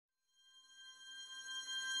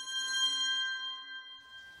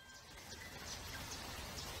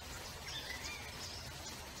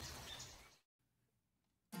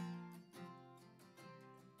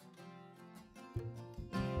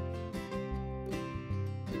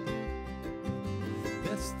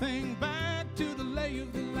Let's think back to the lay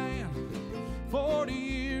of the land 40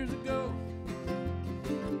 years ago.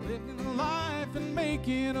 Living a life and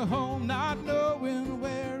making a home, not knowing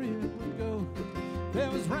where it would go.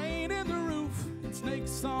 There was rain in the roof and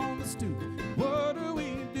snakes on the stoop. What are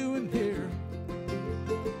we doing here?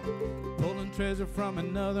 Pulling treasure from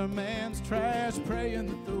another man's trash, praying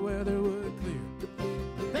that the weather would clear.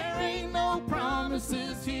 But there ain't no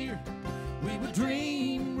promises here. We would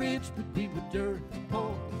dream rich, but we were dirt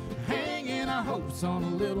poor, hanging our hopes on a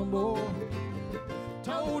little more.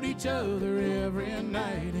 Told each other every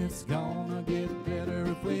night, it's gonna get better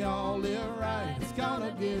if we all live right. It's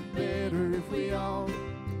gonna get better if we all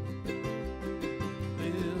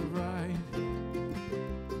live right.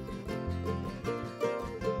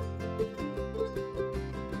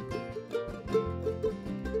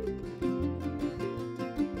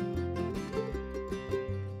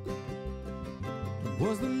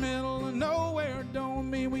 Was the middle of nowhere, don't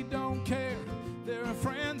mean we don't care. There are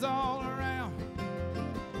friends all around.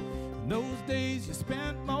 In those days you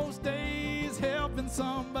spent most days helping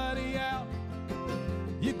somebody out.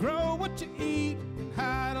 You grow what you eat and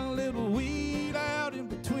hide a little weed out in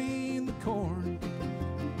between the corn.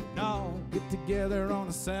 And all get together on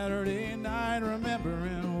a Saturday night,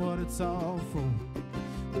 remembering what it's all for.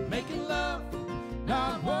 Making love,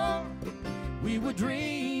 not war. We would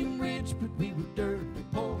dream rich, but we were dirt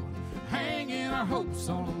poor, hanging our hopes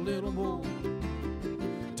on a little more.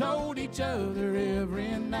 Told each other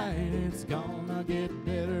every night, it's gonna get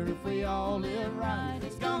better if we all live right.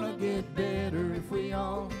 It's gonna get better if we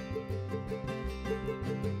all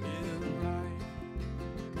live right.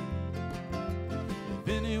 If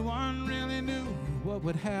anyone really knew what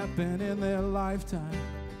would happen in their lifetime,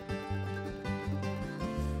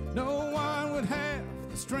 no one would have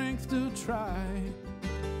the strength to try.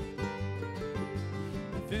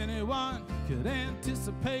 If anyone could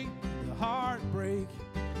anticipate the heartbreak,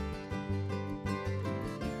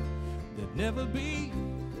 there'd never be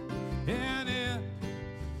an end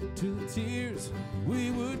to the tears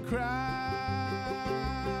we would cry.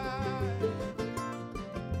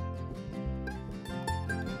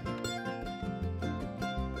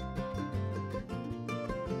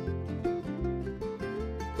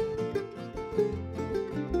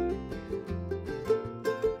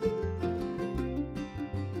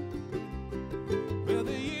 Well,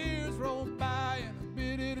 the years rolled by, and a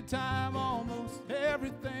bit at a time, almost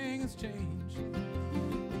everything has changed.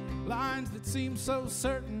 Lines that seemed so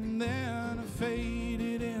certain then have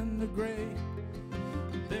faded into gray.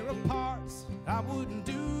 There are parts I wouldn't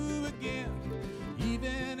do again,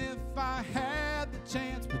 even if I had the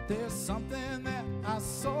chance. But there's something that I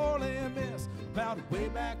sorely miss about way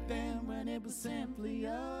back then, when it was simply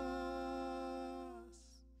us.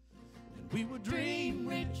 And we would dream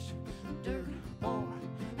rich, dirt poor,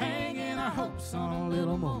 hanging our hopes on a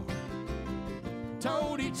little more.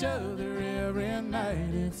 Told each other every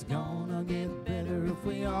night, it's gonna get better if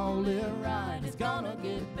we all live right. It's gonna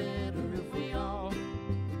get better if we all.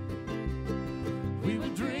 We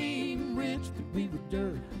would dream rich, but we were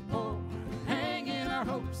dirt poor, hanging our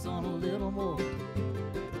hopes on a little more.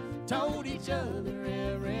 Told each other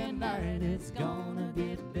every night, it's gonna